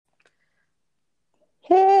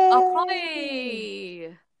Yay!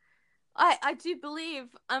 Ahoy! I do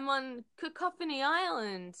believe I'm on Cacophony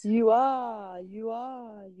Island. You are, you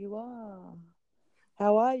are, you are.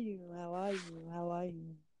 How are you? How are you? How are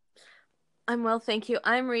you? I'm well, thank you.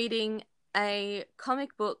 I'm reading a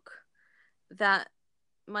comic book that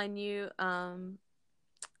my new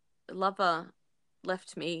lover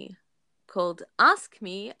left me called Ask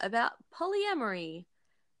Me About Polyamory.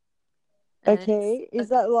 And it's Okay, is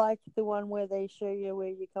that like the one where they show you where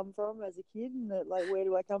you come from as a kid and that, like, where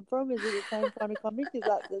do I come from? Is it the same kind of comic? Is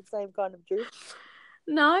that the same kind of drift?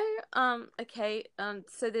 no, okay,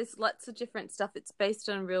 so there's lots of different stuff. It's based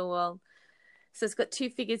on real world. So it's got two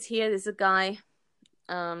figures here. There's a guy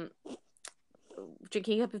um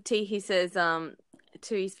drinking a cup of tea. He says to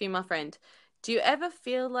his female friend, "Do you ever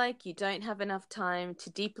feel like you don't have enough time to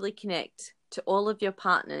deeply connect to all of your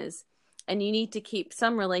partners and you need to keep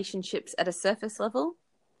some relationships at a surface level?"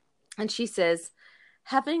 And she says,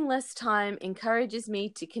 "Having less time encourages me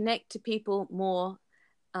to connect to people more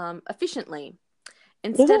efficiently.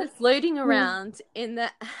 Instead of floating around in the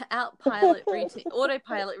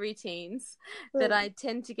autopilot routines that I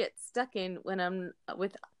tend to get stuck in when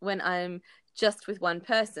I'm just with one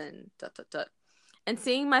person. Dot dot dot. And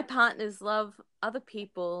seeing my partners love other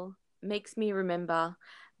people makes me remember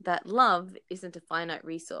that love isn't a finite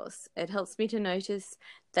resource. It helps me to notice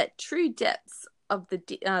that the true depths of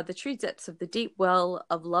the deep well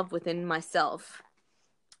of love within myself."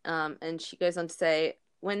 And she goes on to say,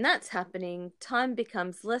 "When that's happening, time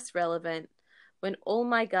becomes less relevant. When all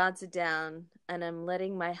my guards are down and I'm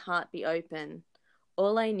letting my heart be open,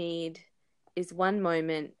 all I need is one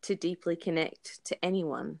moment to deeply connect to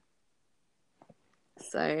anyone."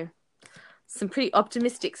 So, some pretty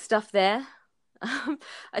optimistic stuff there.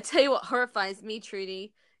 I tell you what horrifies me,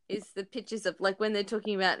 Trudy, is the pictures of like when they're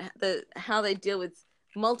talking about how they deal with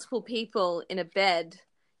multiple people in a bed.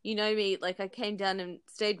 You know me, like I came down and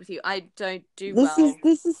stayed with you. I don't do This is well.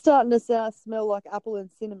 this is starting to smell like apple and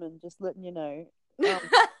cinnamon. Just letting you know. Um,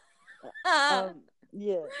 um,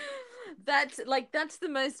 yeah. That's the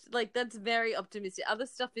most like that's very optimistic. Other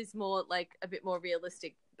stuff is more like a bit more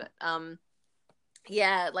realistic, but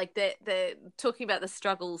yeah, like they're talking about the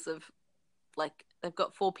struggles of like they've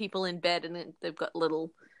got four people in bed and then they've got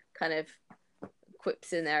little kind of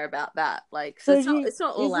quips in there about that. Like so So it's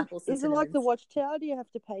not all apples and is it like the cinnamons. Watchtower? Do you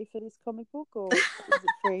have to pay for this comic book or is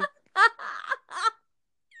it free?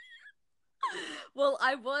 Well,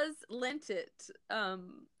 I was lent it.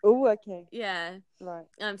 Oh, okay, Yeah. right.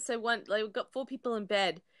 So one like we've got four people in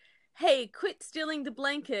bed. "Hey, quit stealing the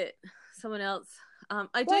blanket." Someone else.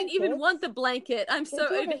 "I don't even want Blankets. the blanket. I'm They're so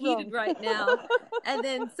doing it overheated wrong. right now." And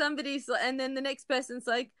then the next person's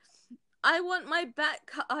like, I want my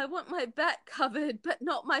back covered, but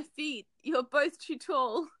not my feet. You're both too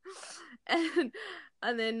tall."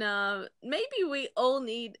 And then maybe we all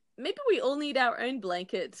need our own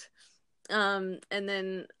blanket. And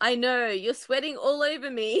then "I know you're sweating all over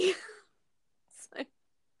me." so,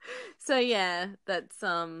 so yeah, that's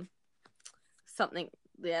something.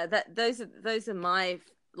 Yeah, that those are my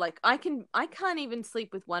like I can't even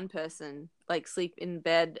sleep with one person, like sleep in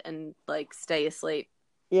bed and like stay asleep.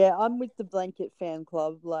 Yeah, I'm with the blanket fan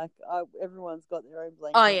club. Like, everyone's got their own Oh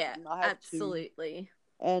blanket, yeah, and I have two. absolutely.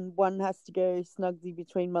 And one has to go snugly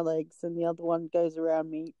between my legs, and the other one goes around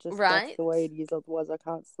me. Just that's Right? the way it is. Otherwise, I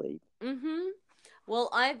can't sleep. Mm-hmm. Well,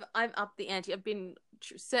 I've upped the ante. I've been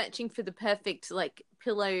searching for the perfect like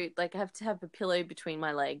pillow. Like I have to have a pillow between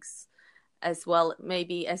my legs as well,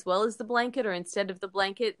 maybe as well as the blanket, or instead of the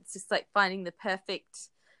blanket. It's just like finding the perfect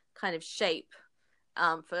kind of shape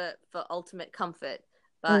for ultimate comfort.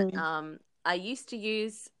 But Mm. I used to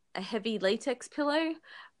use a heavy latex pillow,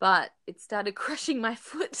 but it started crushing my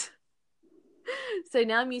foot. So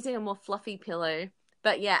now I'm using a more fluffy pillow.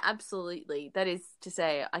 But yeah, absolutely. That is to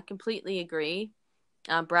say, I completely agree.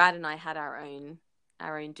 Brad and I had our own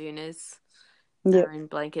doonas, Yeah, our own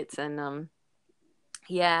blankets, and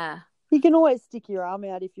yeah, you can always stick your arm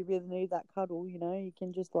out if you really need that cuddle. You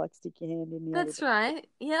can just like stick your hand in the other. that's right. It's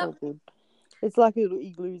Yep, all good. It's like little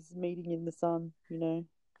igloos meeting in the sun.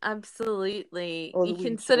 absolutely. Or You the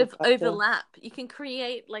can sort Windsor of factor. overlap. You can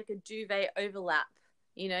create like a duvet overlap.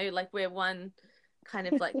 Like where one kind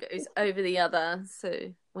of like goes over the other.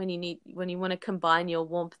 So when you want to combine your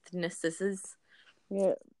warmthnesses,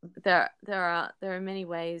 Yeah, there are many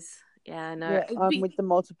ways. Yeah, no. yeah. I'm with the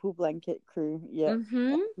multiple blanket crew. Yeah.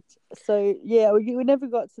 Mm-hmm. So yeah, we never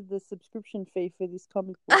got to the subscription fee for this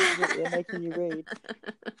comic book that they're making you read.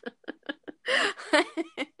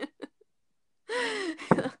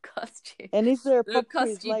 It'll cost you. And is there a It'll pop cost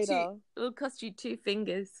quiz you two. later? It'll cost you two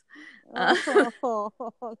fingers. Uh, Oh,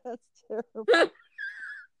 that's terrible.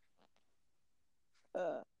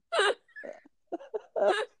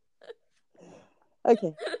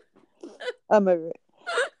 Okay, I'm over it.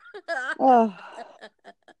 Oh,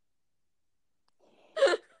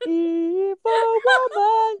 evil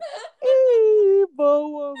woman,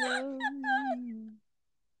 evil woman.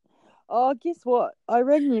 Oh, guess what? I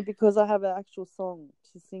rang you because I have an actual song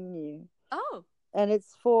to sing you, Oh, and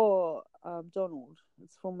it's for Donald.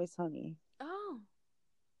 It's for Miss Honey. oh.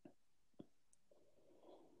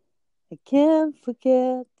 I can't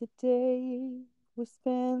forget the day we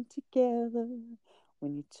spent together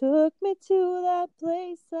when you took me to that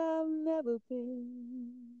place I've never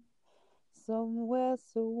been, somewhere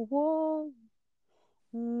so warm.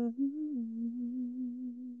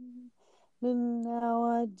 But now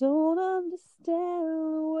I don't understand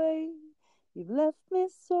the way you've left me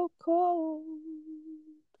so cold.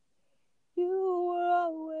 You were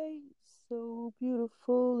always so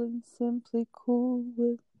beautiful and simply cool,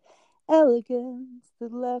 with elegance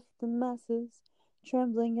that left the masses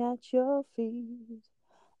trembling at your feet.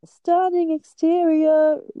 A stunning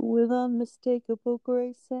exterior with unmistakable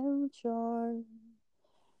grace and charm.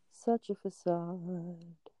 Such a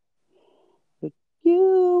facade. But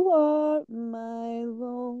you are my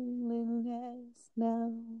loneliness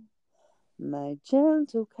now, my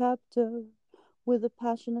gentle captor with a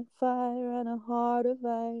passionate fire and a heart of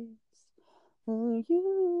ice. Oh,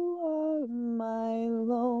 you are my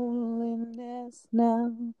loneliness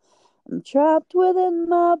now. I'm trapped within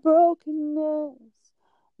my brokenness.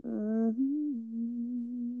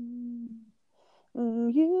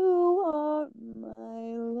 You are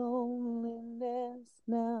my loneliness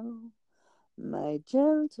now, my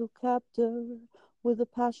gentle captor with a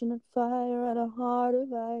passionate fire and a heart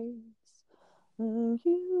of ice.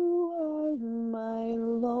 You are my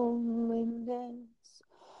loneliness.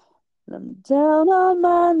 And I'm down on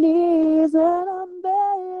my knees and I'm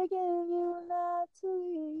begging you not to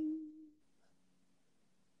leave.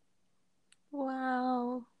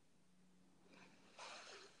 Wow.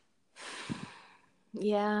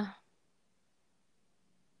 Yeah.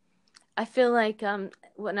 I feel like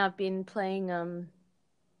when I've been playing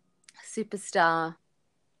Superstar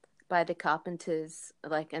by the Carpenters,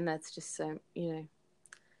 like, and that's just so,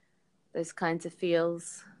 those kinds of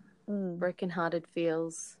feels, broken-hearted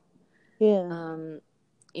feels. Yeah.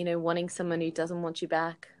 Wanting someone who doesn't want you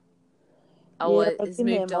back. Yeah, Or I've has been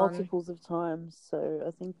there moved on. multiples of times, so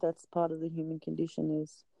I think that's part of the human condition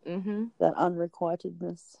is that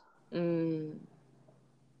unrequitedness. It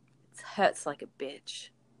hurts like a bitch.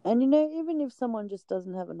 And even if someone just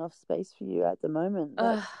doesn't have enough space for you at the moment,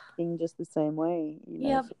 that's thing just the same way,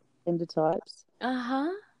 Yep. for gender types.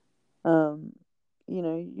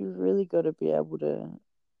 You've really got to be able to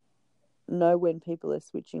know when people are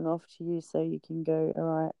switching off to you so you can go, all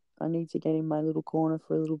right, I need to get in my little corner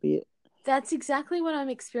for a little bit. That's exactly what I'm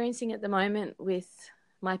experiencing at the moment with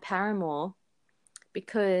my paramour,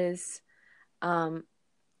 because I'm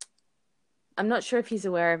not sure if he's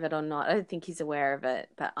aware of it or not. I don't think he's aware of it,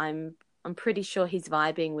 but I'm pretty sure he's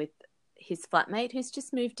vibing with his flatmate who's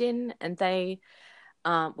just moved in, and they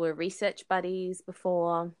were research buddies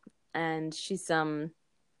before, and she's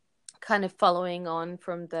kind of following on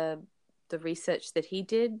from the research that he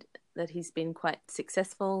did, that he's been quite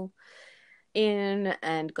successful in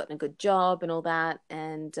and gotten a good job and all that.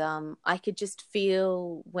 And I could just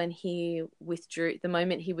feel when he withdrew, the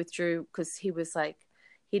moment he withdrew, because he was like,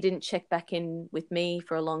 he didn't check back in with me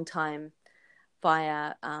for a long time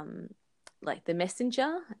via like the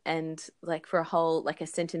messenger, and like for a whole, like I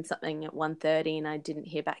sent him something at 1:30 and I didn't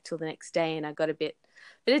hear back till the next day, and I got a bit,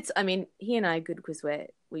 but it's, I mean, he and I are good because we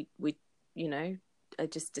I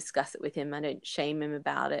just discuss it with him. I don't shame him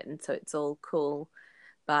about it, and so it's all cool.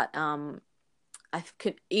 But I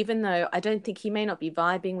could, even though I don't think he may not be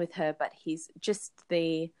vibing with her, but he's just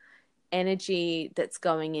the energy that's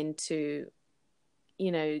going into,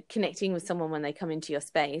 connecting with someone when they come into your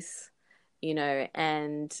space,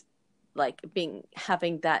 and like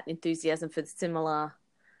having that enthusiasm for the similar,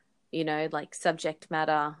 like subject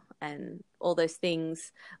matter and all those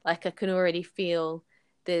things. Like I can already feel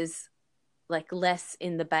there's like less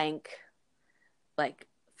in the bank, like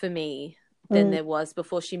for me, than there was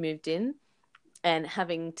before she moved in. And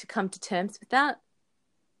having to come to terms with that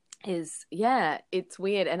is, yeah, it's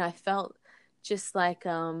weird. And I felt just like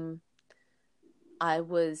I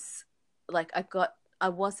was like I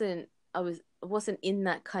wasn't in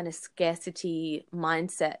that kind of scarcity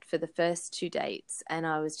mindset for the first two dates, and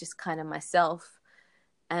I was just kind of myself,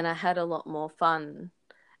 and I had a lot more fun.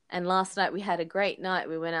 And last night we had a great night.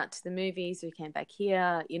 We went out to the movies, we came back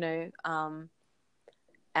here,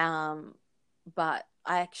 but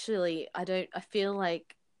I feel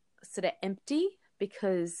like sort of empty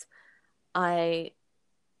because I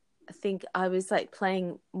think I was like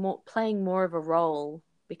playing more of a role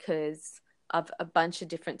because of a bunch of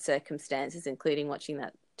different circumstances, including watching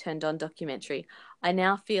that Turned On documentary. I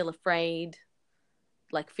now feel afraid,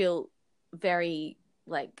 like feel very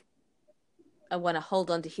like I want to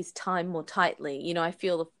hold on to his time more tightly. You know, I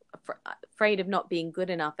feel afraid of not being good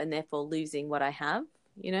enough and therefore losing what I have,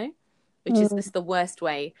 you know, which is just the worst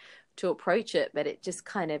way to approach it, but it just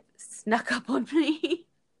kind of snuck up on me.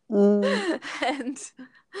 And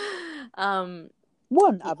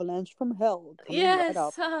one avalanche from hell coming right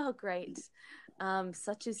up. Oh great.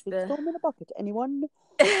 Such is Shitstorm in a bucket. Anyone?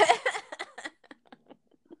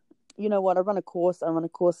 You know what? I run a course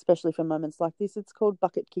especially for moments like this. It's called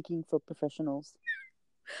Bucket Kicking for Professionals.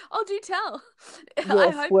 Oh, do tell. Yes,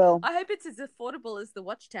 I hope it's as affordable as the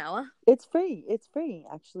Watchtower. It's free. It's free,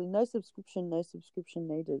 actually. No subscription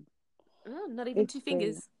needed. Oh, not even it's two free.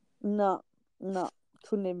 fingers. No.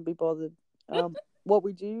 Couldn't even be bothered. What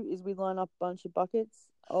we do is we line up a bunch of buckets,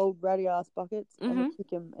 old ratty ass buckets, and we kick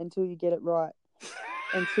them until you get it right.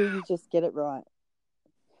 Until you just get it right.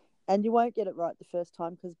 And you won't get it right the first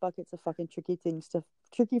time because buckets are fucking tricky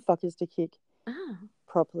fuckers to kick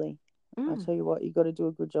properly. I tell you what, you got to do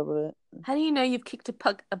a good job of it. How do you know you've kicked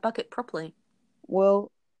a bucket properly?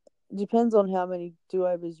 Well, depends on how many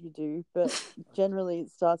do-overs you do, but generally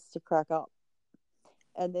it starts to crack up.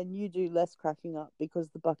 And then you do less cracking up because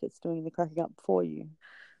the bucket's doing the cracking up for you.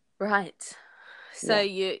 Right. So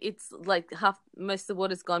it's like most of the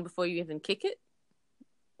water's gone before you even kick it?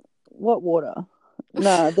 What water?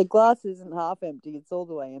 No, the glass isn't half empty, it's all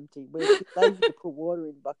the way empty. We're too lazy to put water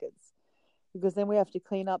in buckets because then we have to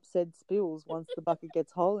clean up said spills once the bucket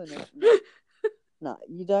gets hole in it. No,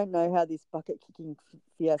 you don't know how this bucket kicking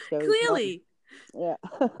fiasco is. Clearly. Yeah.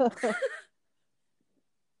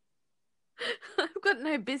 I've got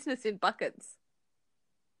no business in buckets.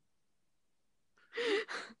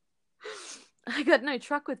 I got no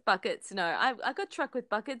truck with buckets. No, I got truck with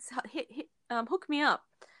buckets. Hook me up.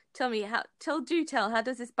 Tell how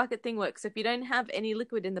does this bucket thing work? So if you don't have any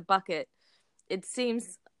liquid in the bucket, it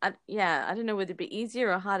seems, I don't know whether it'd be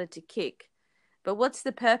easier or harder to kick. But what's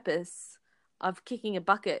the purpose of kicking a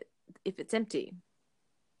bucket if it's empty?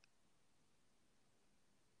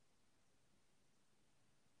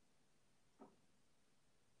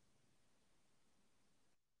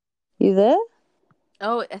 You there?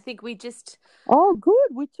 Oh, I think we just... Oh,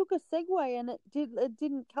 good. We took a segue and it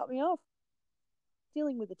didn't cut me off.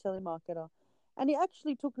 Dealing with a telemarketer. And he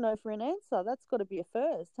actually took no for an answer. That's got to be a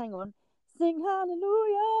first. Hang on. Sing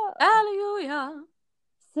hallelujah. Hallelujah.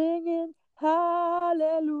 Singing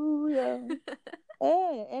hallelujah.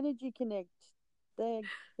 Yeah, Energy Connect. They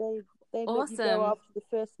awesome. Let you go after the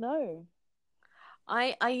first no.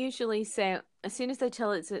 I usually say, as soon as I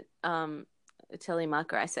tell it's a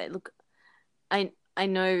telemarketer, I say, look, I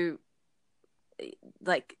know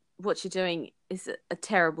like what you're doing is a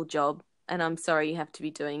terrible job and I'm sorry you have to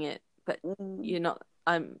be doing it, but you're not,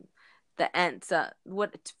 the answer,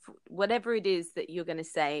 whatever it is that you're going to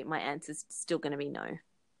say, my answer's still going to be no.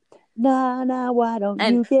 Nah, why don't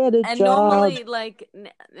you get a job? And normally, like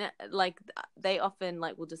they often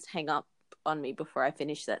will just hang up on me before I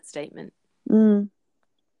finish that statement. I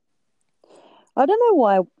don't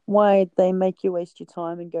know why they make you waste your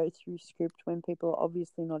time and go through script when people are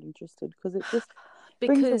obviously not interested, because it just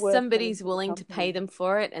because somebody's willing to pay them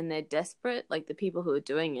for it and they're desperate, like the people who are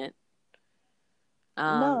doing it.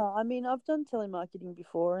 No, I mean, I've done telemarketing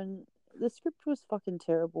before and the script was fucking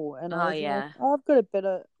terrible. And I was like, I've got a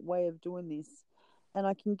better way of doing this. And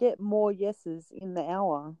I can get more yeses in the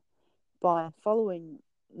hour by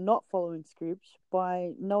not following script,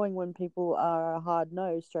 by knowing when people are a hard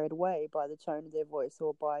no straight away by the tone of their voice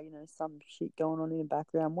or by, some shit going on in the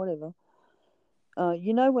background, whatever.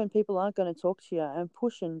 When people aren't going to talk to you, and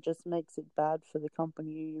pushing just makes it bad for the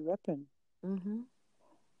company you're repping.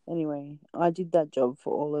 Anyway, I did that job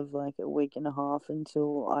for all of a week and a half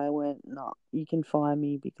until I went, no, you can fire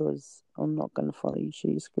me because I'm not going to follow your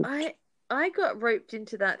shitty script. I got roped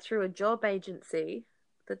into that through a job agency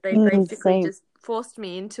that they basically just forced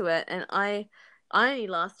me into it, and I only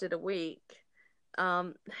lasted a week.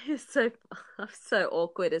 It's so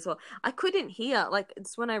awkward as well. I couldn't hear.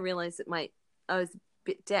 It's when I realized that I was a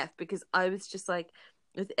bit deaf, because I was just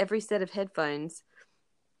with every set of headphones,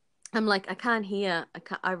 I'm I can't hear.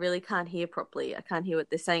 I really can't hear properly. I can't hear what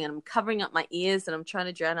they're saying, and I'm covering up my ears and I'm trying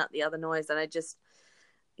to drown out the other noise. And and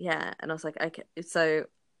I was like, okay. So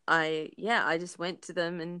I just went to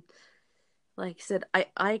them and said,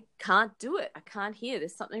 I can't do it. I can't hear.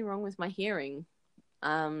 There's something wrong with my hearing.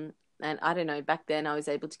 And I don't know, back then I was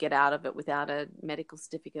able to get out of it without a medical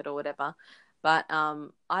certificate or whatever. But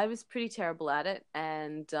I was pretty terrible at it.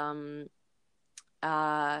 And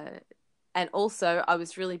also I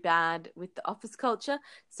was really bad with the office culture.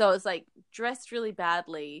 So I was like dressed really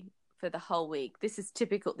badly for the whole week. This is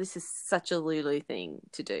typical. This is such a Lulu thing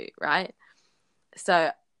to do, right?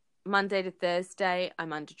 So Monday to Thursday, I'm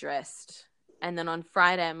underdressed. And then on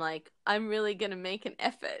Friday, I'm like, I'm really going to make an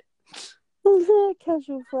effort.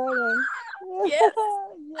 Casual Friday. Yes.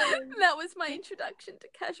 Yes. That was my introduction to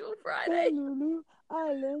Casual Friday. Go Lulu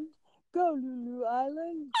Island. Go Lulu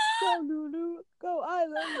Island. Go Lulu. Go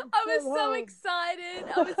Island. I was Go so home. excited.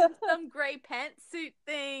 I was in some grey pantsuit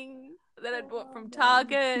thing that I'd bought from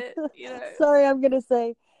Target, you know. Sorry, I'm going to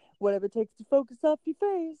say whatever takes to focus off your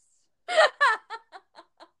face.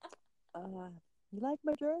 You like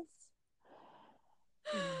my dress?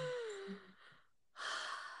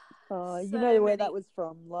 You know where that was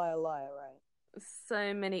from. Liar, liar, right?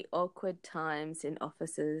 So many awkward times in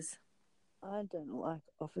offices. I don't like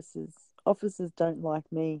offices. Offices don't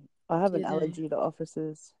like me. I have an allergy to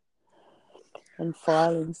offices and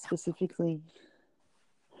filing specifically.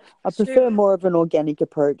 I prefer more of an organic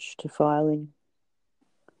approach to filing.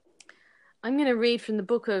 I'm going to read from the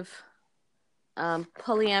book of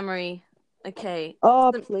polyamory. Okay.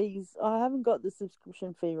 Oh, please. I haven't got the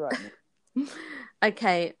subscription fee right now.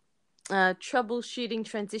 Okay. Troubleshooting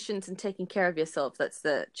transitions and taking care of yourself. That's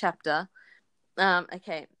the chapter.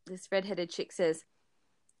 Okay. This redheaded chick says,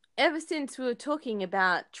 ever since we were talking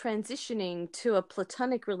about transitioning to a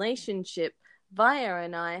platonic relationship, Via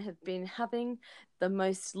and I have been having the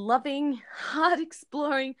most loving,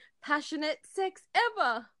 heart-exploring, passionate sex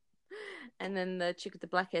ever. And then the chick with the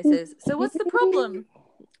black hair says, so what's the problem?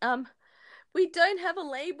 We don't have a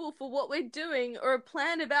label for what we're doing or a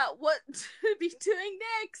plan about what to be doing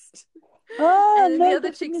next. And then the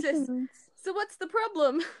other chick says, so what's the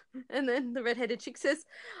problem? And then the redheaded chick says,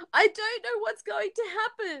 I don't know what's going to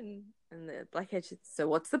happen. And the black-haired chick says, so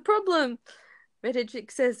what's the problem? Redheaded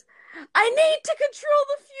chick says, I need to control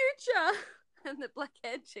the future. And the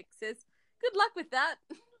black-haired chick says, good luck with that.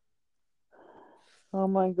 Oh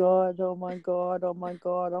my god, oh my god, oh my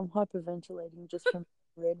god. I'm hyperventilating just from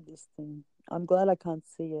read this thing. I'm glad I can't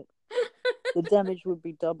see it. The damage would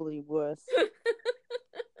be doubly worse.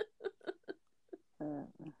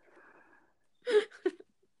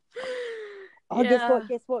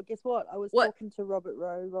 Guess what? I was talking to Robert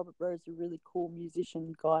Rowe. Robert Rowe's a really cool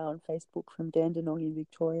musician guy on Facebook from Dandenong in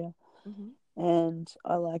Victoria. Mm-hmm. And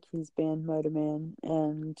I like his band Motorman,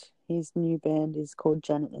 and his new band is called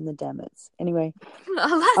Janet and the Dammits. Anyway.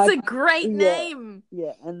 Oh, that's a great name.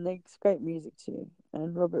 Yeah, and it's great music too.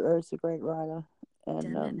 And Robert Rowe's a great writer.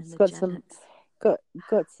 And he's got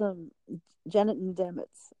some Janet and the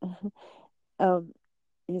Dammits.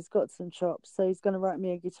 He's got some chops, so he's going to write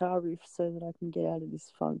me a guitar riff so that I can get out of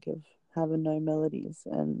this funk of having no melodies.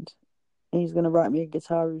 And he's going to write me a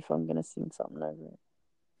guitar riff. I'm going to sing something over it.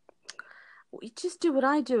 You just do what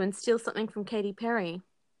I do and steal something from Katy Perry.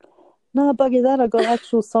 No, bugger that. I got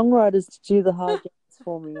actual songwriters to do the hard dance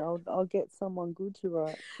for me. I'll get someone good to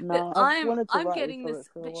write. No, I'm getting this,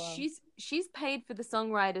 but she's paid for the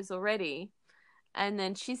songwriters already, and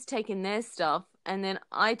then she's taken their stuff, and then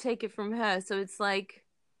I take it from her. So it's like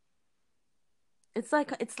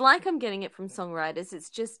I'm getting it from songwriters. It's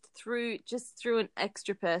just through an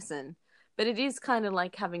extra person. But it is kind of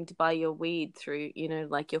like having to buy your weed through,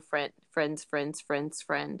 like your friend's friend.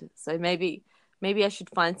 So maybe I should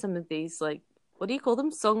find some of these, like, what do you call them?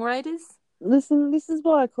 Songwriters? Listen, this is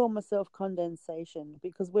why I call myself condensation,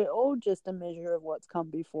 because we're all just a measure of what's come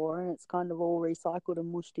before, and it's kind of all recycled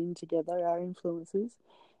and mushed in together, our influences.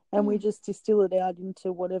 And we just distill it out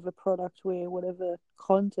into whatever product whatever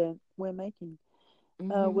content we're making.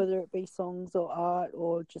 Mm-hmm. Whether it be songs or art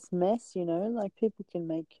or just mess, like people can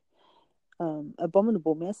make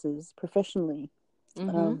abominable messes professionally.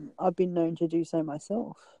 Mm-hmm. I've been known to do so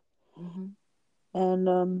myself. Mm-hmm. And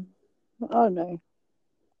I don't know,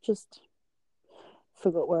 just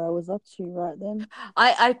forgot where I was up to right then.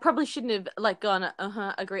 I probably shouldn't have gone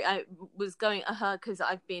agree. I was going because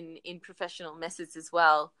I've been in professional messes as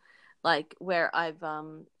well, like where I've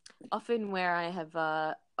often where I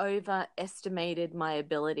have overestimated my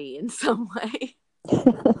ability in some way.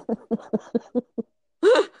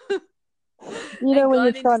 When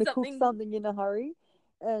you're trying to cook something in a hurry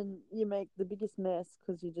and you make the biggest mess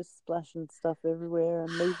because you're just splashing stuff everywhere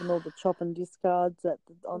and leaving all the chop and discards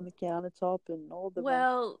on the countertop and all the...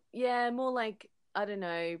 Well, yeah, more like, I don't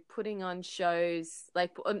know, putting on shows,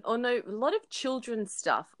 like, or no, a lot of children's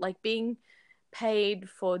stuff, like being paid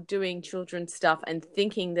for doing children's stuff and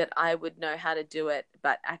thinking that I would know how to do it,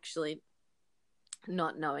 but actually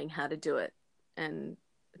not knowing how to do it and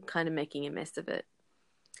kind of making a mess of it.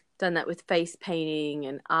 Done that with face painting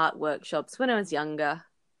and art workshops when I was younger.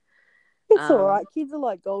 It's all right. Kids are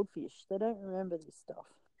like goldfish. They don't remember this stuff.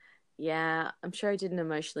 Yeah, I'm sure I didn't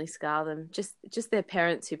emotionally scar them. Just their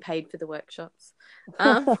parents who paid for the workshops,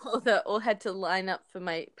 or had to line up for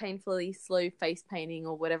my painfully slow face painting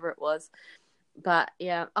or whatever it was. But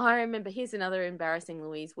yeah, I remember. Here's another embarrassing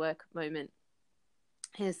Louise work moment.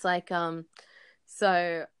 It's like,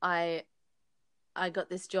 so I got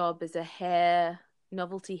this job as a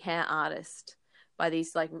novelty hair artist by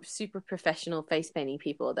these like super professional face painting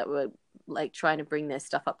people that were like trying to bring their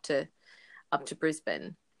stuff up to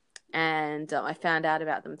Brisbane. And I found out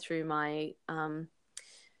about them through my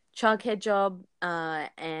childcare job,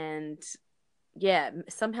 and yeah,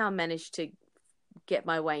 somehow managed to get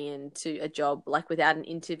my way into a job like without an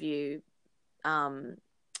interview, and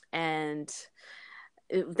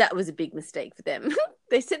that was a big mistake for them.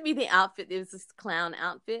 They sent me the outfit. There was this clown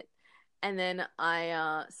outfit, and then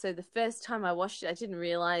so the first time I washed it, I didn't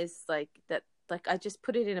realize like that. Like I just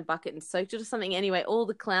put it in a bucket and soaked it or something. Anyway, all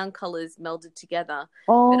the clown colors melded together.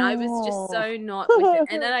 Oh. But I was just so not with it.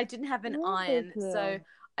 And then I didn't have an iron. So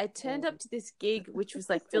I turned up to this gig, which was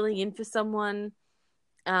like filling in for someone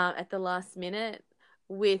at the last minute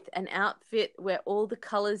with an outfit where all the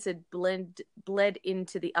colors had bled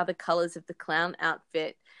into the other colors of the clown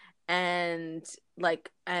outfit. And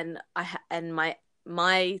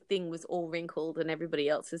my thing was all wrinkled and everybody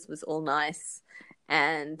else's was all nice.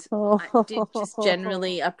 And I did just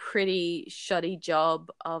generally a pretty shoddy job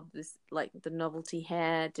of this, like the novelty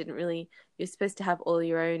hair. You're supposed to have all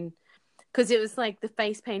your own, because it was like the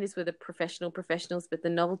face painters were the professionals, but the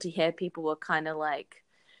novelty hair people were kind of like,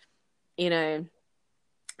 a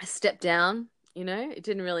step down, it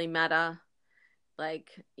didn't really matter.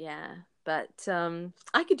 Like, yeah, but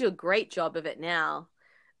I could do a great job of it now.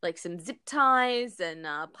 Like some zip ties and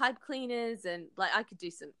pipe cleaners, and like I could do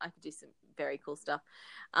some very cool stuff.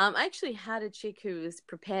 I actually had a chick who was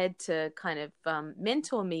prepared to kind of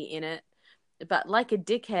mentor me in it, but like a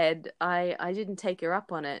dickhead, I didn't take her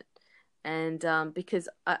up on it, and because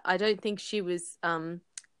I don't think she was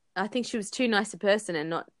I think she was too nice a person and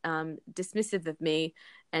not dismissive of me,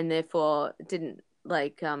 and therefore didn't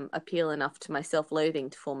like appeal enough to my self-loathing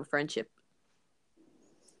to form a friendship.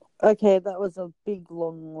 Okay, that was a big,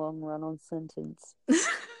 long run-on sentence.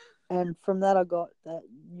 And from that I got that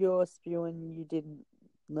you're spewing you didn't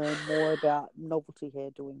learn more about novelty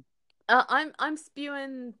hair doing. I'm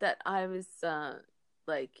spewing that I was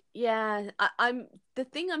like, yeah, I'm the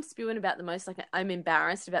thing I'm spewing about the most, like I'm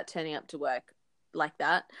embarrassed about turning up to work like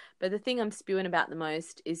that. But the thing I'm spewing about the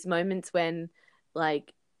most is moments when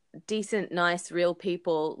like decent, nice, real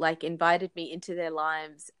people like invited me into their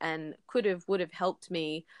lives and would have helped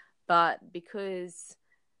me, but because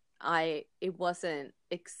it wasn't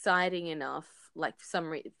exciting enough, like for some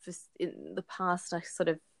reason in the past I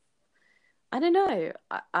don't know,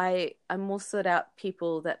 I'm more sought out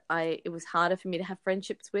people that it was harder for me to have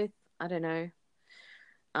friendships with. I don't know.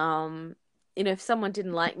 If someone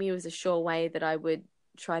didn't like me, it was a sure way that I would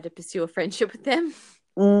try to pursue a friendship with them.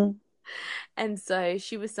 And so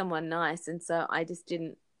she was someone nice, and so I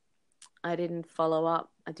didn't follow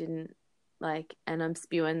up. I didn't and I'm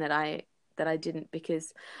spewing that I didn't,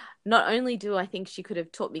 because not only do I think she could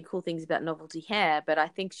have taught me cool things about novelty hair, but I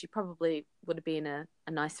think she probably would have been a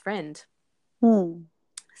nice friend.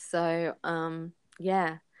 So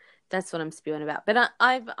yeah, that's what I'm spewing about. But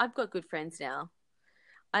I've got good friends now.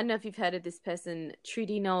 I don't know if you've heard of this person,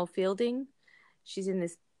 Trudy Noel Fielding. She's in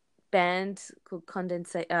this band called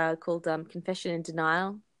Confession and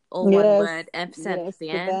Denial. All one word, ampersand at the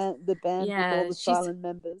end. The band with all the silent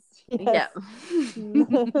members. Yes.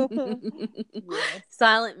 Yeah.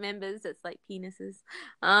 Silent members, it's like penises.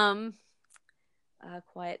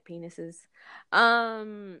 Quiet penises.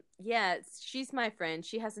 Yeah, she's my friend.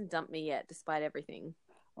 She hasn't dumped me yet, despite everything.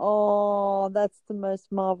 Oh, that's the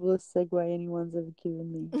most marvelous segue anyone's ever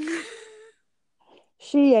given me.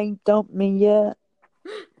 She ain't dumped me yet.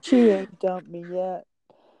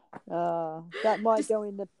 That might go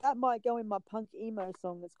in my punk emo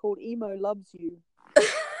song. It's called Emo Loves You.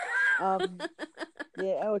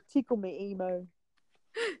 Yeah, or Tickle Me Emo.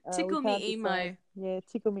 Tickle Me Emo. Yeah,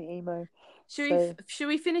 Tickle Me Emo. Should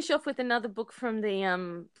we finish off with another book from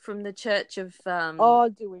the Church of Oh,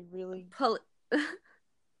 do we really?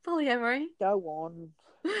 Polyamory? Go on.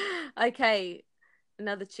 Okay.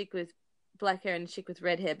 Another chick with black hair and a chick with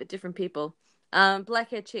red hair, but different people. Black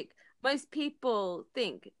hair chick. Most people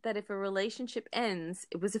think that if a relationship ends,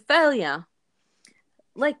 it was a failure.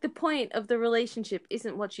 like the point of the relationship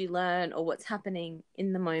isn't what you learn or what's happening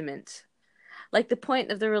in the moment. Like the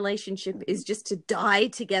point of the relationship is just to die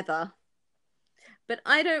together. But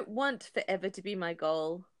I don't want forever to be my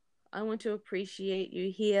goal. I want to appreciate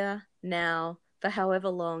you here, now, for however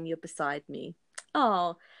long you're beside me.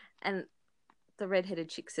 Oh, and the redheaded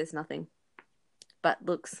chick says nothing, but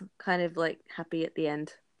looks kind of like happy at the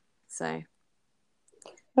end. So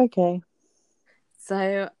Okay.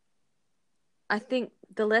 I think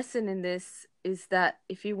the lesson in this is that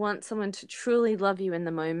if you want someone to truly love you in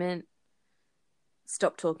the moment,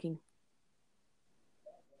 stop talking.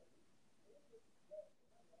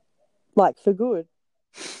 Like for good.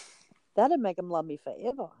 That'd make them love me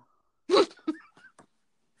forever.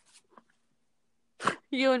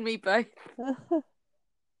 You and me both.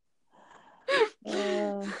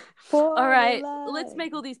 All right, let's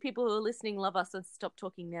make all these people who are listening love us and stop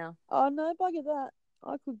talking now. Oh, no, bugger that.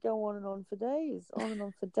 I could go on and on for days.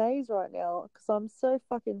 Right now. Because I'm so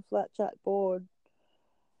fucking flat chat bored.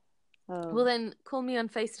 Well, then call me on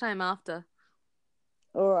FaceTime after.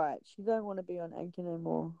 Alright, you don't want to be on Anchor no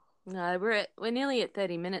more. No, we're nearly at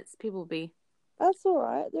 30 minutes. People will be. That's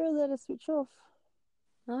alright. They're allowed to switch off.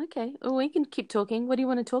 Oh, okay. Well, we can keep talking. What do you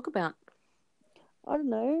want to talk about? I don't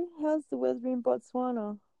know. How's the weather in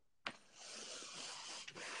Botswana?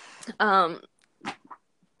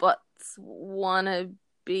 Botswana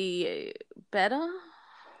be better?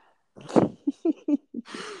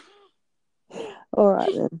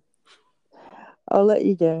 Alright then. I'll let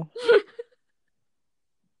you go.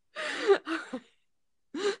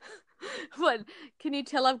 What? Can you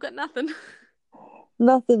tell I've got nothing?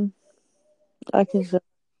 Nothing. I can tell.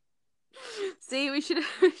 See, we should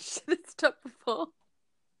have stopped before.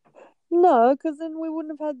 No, because then we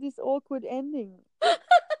wouldn't have had this awkward ending.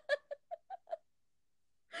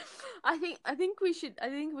 I think we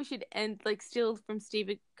should end like steal from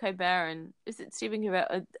Stephen Colbert and is it Stephen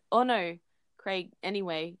Colbert? Oh no, Craig.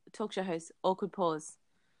 Anyway, talk show host. Awkward pause.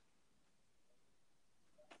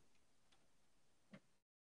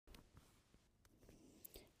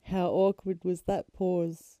 How awkward was that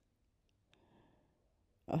pause?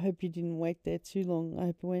 I hope you didn't wait there too long. I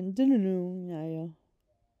hope it went yeah.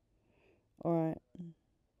 Alright.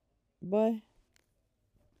 Bye.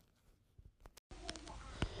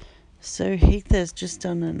 So Heath has just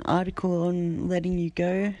done an article on Letting You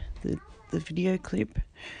Go, the video clip.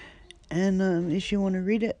 And if you want to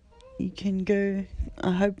read it, you can go.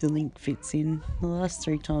 I hope the link fits in. The last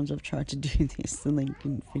 3 times I've tried to do this, the link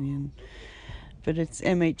didn't fit in. But it's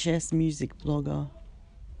MHS Music Blogger.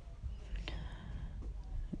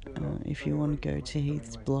 If you want to go to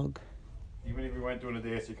Heath's blog. Even if we weren't doing a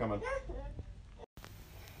dance, you're coming.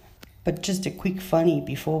 But just a quick funny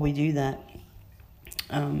before we do that.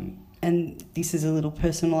 And this is a little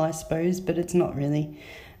personal, I suppose, but it's not really.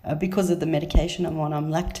 Because of the medication I'm on, I'm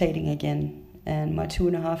lactating again. And my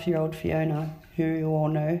 2.5-year-old Fiona, who you all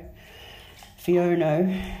know,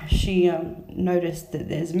 she noticed that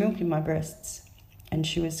there's milk in my breasts. And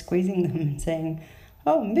she was squeezing them and saying,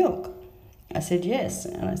 "Oh, milk." I said, "Yes."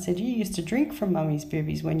 And I said, "You used to drink from mummy's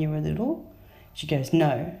boobies when you were little?" She goes,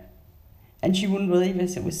 "No." And she wouldn't believe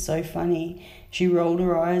us. It was so funny. She rolled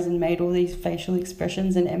her eyes and made all these facial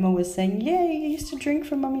expressions. And Emma was saying, "Yeah, you used to drink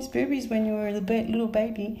from mummy's boobies when you were a little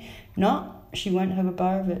baby." No, she won't have a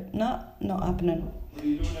bar of it. No, not happening.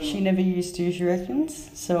 She never used to, she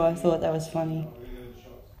reckons. So I thought that was funny.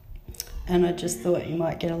 And I just thought you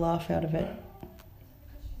might get a laugh out of it.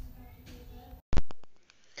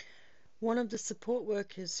 One of the support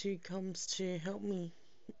workers who comes to help me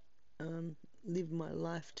live my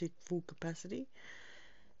life to full capacity,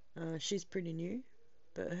 she's pretty new,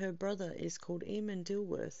 but her brother is called Eamon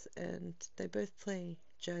Dilworth, and they both play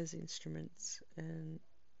jazz instruments, and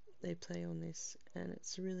they play on this, and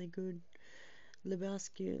it's really good.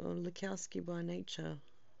 Lebowski by Nature,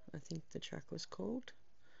 I think the track was called.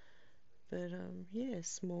 But yeah,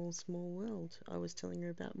 small world. I was telling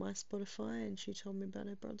her about my Spotify and she told me about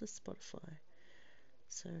her brother's Spotify.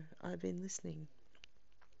 So I've been listening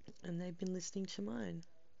and they've been listening to mine.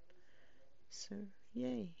 So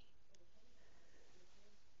yay.